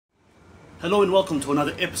Hello and welcome to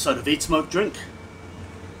another episode of Eat, Smoke, Drink.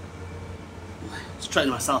 Straighten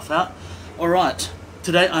myself out. Alright,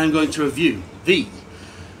 today I am going to review the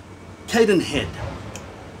Cadenhead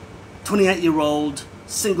 28-year-old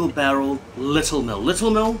single barrel Littlemill.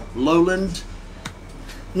 Littlemill, Lowland.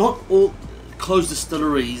 Not all closed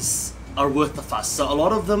distilleries are worth the fuss. So a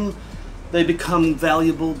lot of them, they become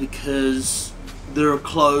valuable because they're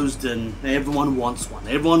closed and everyone wants one.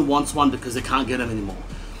 Everyone wants one because they can't get them anymore.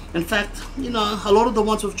 In fact, you know, a lot of the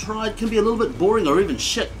ones we've tried can be a little bit boring or even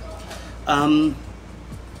shit.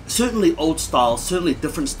 Certainly old style, certainly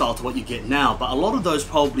different style to what you get now, but a lot of those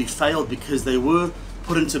probably failed because they were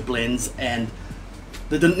put into blends and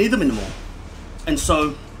they didn't need them anymore. And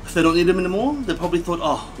so, if they don't need them anymore, they probably thought,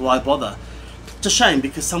 oh, why bother? It's a shame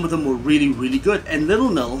because some of them were really, really good. And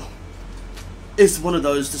Littlemill is one of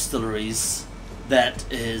those distilleries that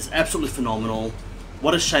is absolutely phenomenal.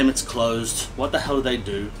 What a shame it's closed. What the hell do they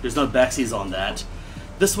do? There's no backsies on that.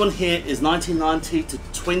 This one here is 1990 to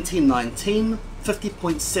 2019,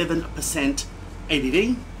 50.7%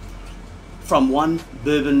 ABV from one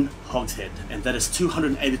bourbon hogshead, and that is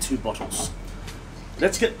 282 bottles.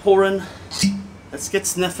 Let's get pouring, let's get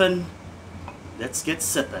sniffing, let's get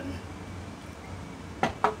sipping.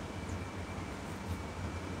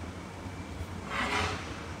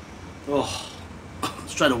 Oh,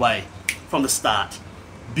 straight away from the start.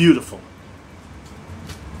 Beautiful.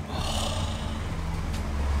 Oh,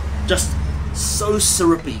 just so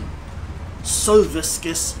syrupy, so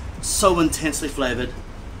viscous, so intensely flavored.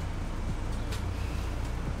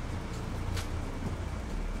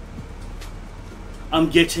 I'm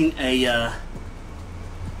getting a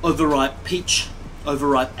overripe peach,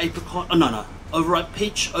 overripe apricot, oh no, overripe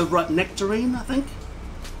peach, overripe nectarine, I think.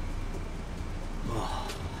 Oh.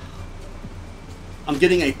 I'm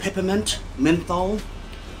getting a peppermint, menthol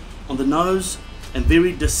on the nose, and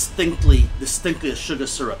very distinctly a sugar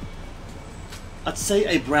syrup. I'd say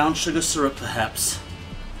a brown sugar syrup perhaps.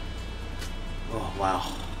 Oh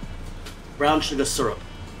wow, brown sugar syrup.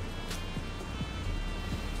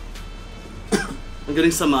 I'm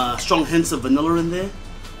getting some strong hints of vanilla in there.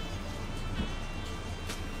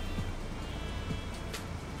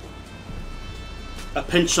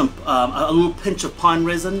 A little pinch of pine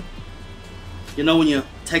resin. You know when you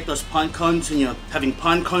take those pine cones and you're having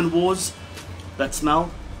pine cone wars, that smell?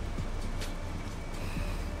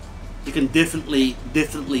 You can definitely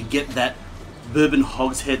get that bourbon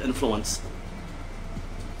hogshead influence.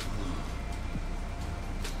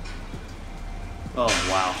 Oh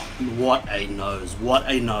wow, what a nose, what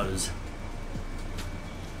a nose.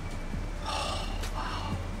 Oh,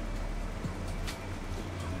 wow.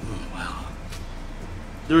 Oh, wow.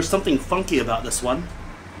 There is something funky about this one.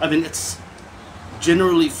 I mean, it's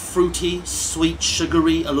generally fruity, sweet,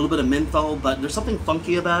 sugary, a little bit of menthol, but there's something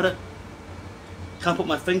funky about it. Can't put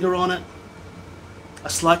my finger on it. A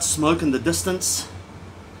slight smoke in the distance.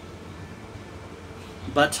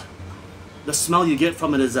 But the smell you get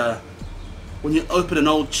from it is when you open an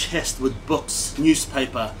old chest with books,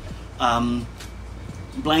 newspaper,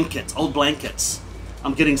 blankets, old blankets.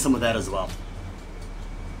 I'm getting some of that as well.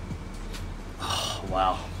 Oh,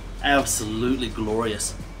 wow, absolutely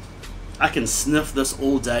glorious. I can sniff this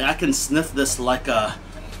all day. I can sniff this like a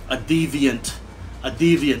deviant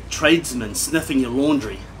tradesman sniffing your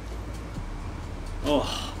laundry.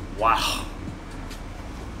 Oh, wow.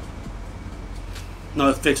 No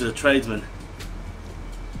offense to the tradesman.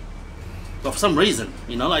 But for some reason,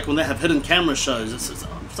 you know, like when they have hidden camera shows,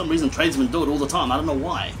 for some reason tradesmen do it all the time. I don't know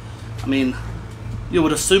why. I mean, you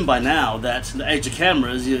would assume by now that in the age of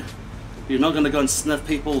cameras, you're not going to go and sniff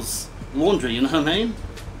people's laundry, you know what I mean?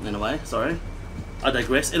 Anyway, sorry, I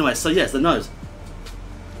digress. Anyway, so yes, the nose.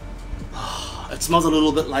 It smells a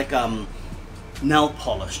little bit like nail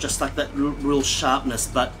polish, just like that real sharpness,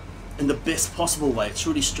 but in the best possible way. It's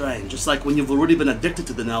really strange. Just like when you've already been addicted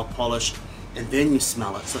to the nail polish, and then you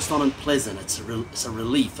smell it. So it's not unpleasant. It's a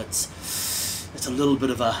relief. It's a little bit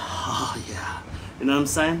of a yeah. You know what I'm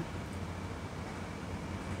saying?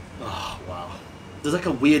 Oh wow. There's like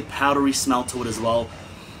a weird powdery smell to it as well.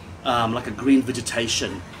 Like a green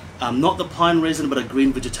vegetation. Not the pine resin, but a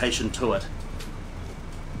green vegetation to it.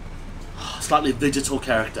 Slightly vegetal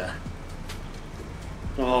character.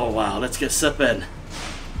 Oh wow, let's get sipping.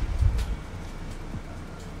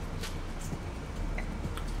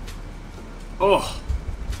 Oh.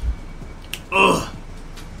 Ugh.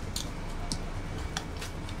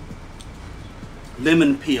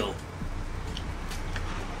 Lemon peel.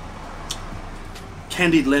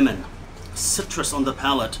 Candied lemon. Citrus on the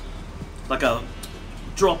palate. Like a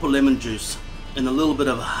drop of lemon juice and a little bit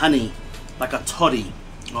of honey, like a toddy.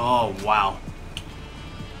 Oh wow.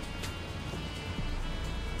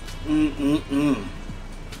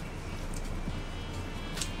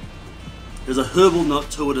 There's a herbal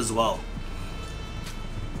note to it as well.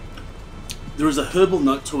 There is a herbal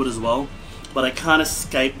note to it as well, but I can't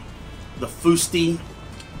escape the fusty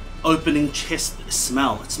opening chest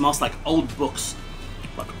smell. It smells like old books,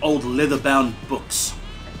 like old leather-bound books.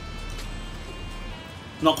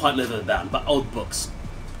 Not quite leather-bound, but old books.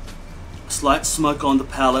 Slight smoke on the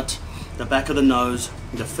palate, the back of the nose.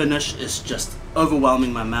 The finish is just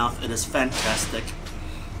overwhelming my mouth. It is fantastic.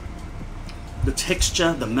 The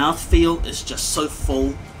texture, the mouthfeel is just so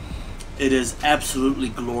full. It is absolutely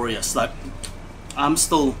glorious. Like, I'm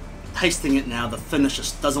still tasting it now. The finish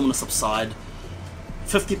just doesn't want to subside.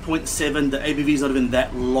 50.7. The ABV is not even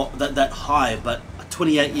that high, but at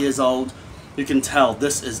 28 years old, you can tell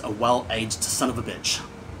this is a well-aged son of a bitch.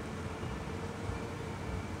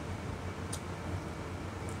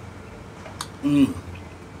 I'm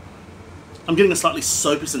getting a slightly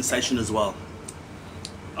soapy sensation as well.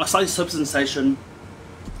 A slightly soapy sensation,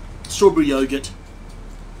 strawberry yogurt,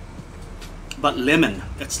 but lemon.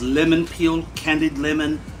 It's lemon peel, candied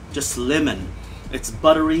lemon, just lemon. It's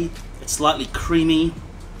buttery, it's slightly creamy.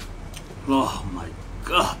 Oh my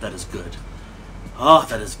god, that is good. Oh,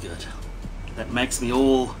 that is good. That makes me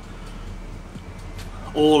all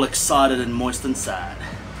excited and moist inside.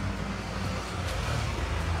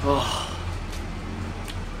 Oh.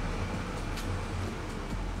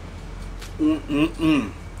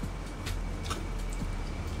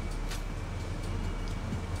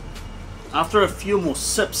 After a few more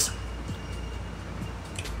sips,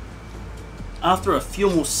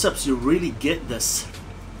 you really get this.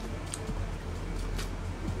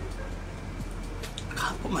 I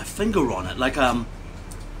can't put my finger on it. Like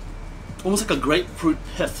almost like a grapefruit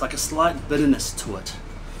pith, like a slight bitterness to it.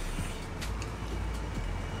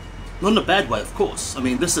 Not in a bad way, of course. I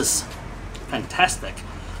mean, this is fantastic.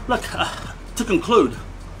 Look, to conclude,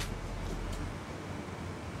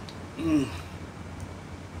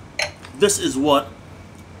 this is what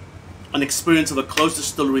an experience of a closed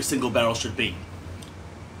distillery single barrel should be.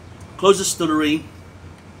 Closed distillery,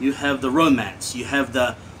 you have the romance, you have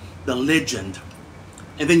the legend,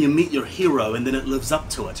 and then you meet your hero, and then it lives up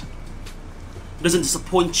to it. It doesn't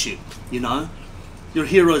disappoint you, you know? Your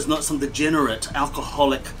hero is not some degenerate,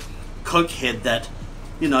 alcoholic cokehead that,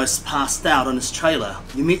 you know, is passed out on his trailer.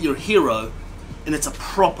 You meet your hero, and it's a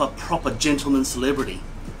proper gentleman celebrity,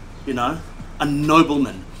 you know? A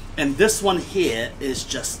nobleman. And this one here is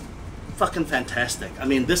just fucking fantastic. I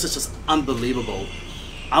mean, this is just unbelievable.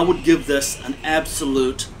 I would give this an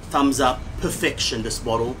absolute thumbs up. Perfection, this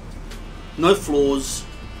bottle. No flaws,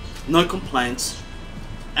 no complaints,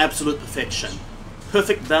 absolute perfection.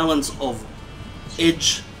 Perfect balance of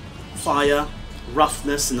edge, fire,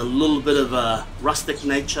 roughness, and a little bit of a rustic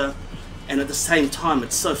nature, and at the same time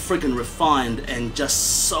it's so friggin' refined and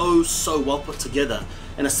just so well put together.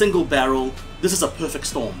 In a single barrel, this is a perfect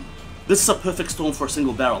storm. This is a perfect storm for a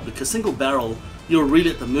single barrel, because single barrel, you're really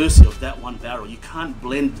at the mercy of that one barrel. You can't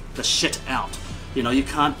blend the shit out. You know, you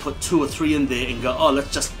can't put 2 or 3 in there and go, oh,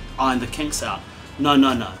 let's just iron the kinks out. No.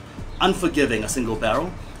 Unforgiving, a single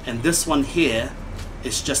barrel. And this one here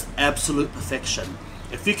is just absolute perfection.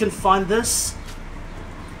 If you can find this,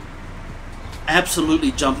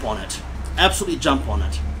 absolutely jump on it. Absolutely jump on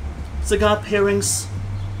it. Cigar pairings,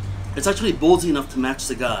 it's actually ballsy enough to match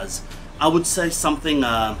cigars. I would say something,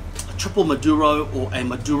 a triple Maduro or a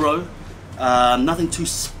Maduro. Nothing too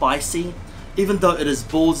spicy. Even though it is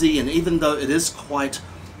ballsy and even though it is quite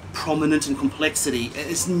prominent in complexity,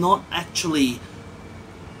 it's not actually,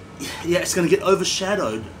 yeah, it's going to get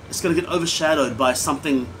overshadowed. It's going to get overshadowed by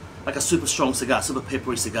something like a super strong cigar, super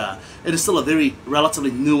peppery cigar. It is still a very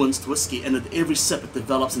relatively nuanced whiskey, and at every sip it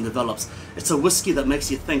develops and develops. It's a whiskey that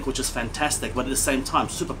makes you think, which is fantastic, but at the same time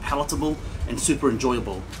super palatable and super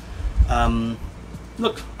enjoyable.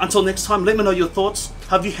 Look, until next time, let me know your thoughts.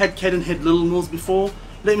 Have you had Cadenhead Littlemill before?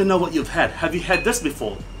 Let me know what you've had. Have you had this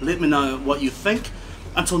before? Let me know what you think.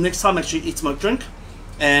 Until next time, make sure you eat, smoke, drink,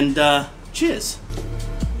 and cheers.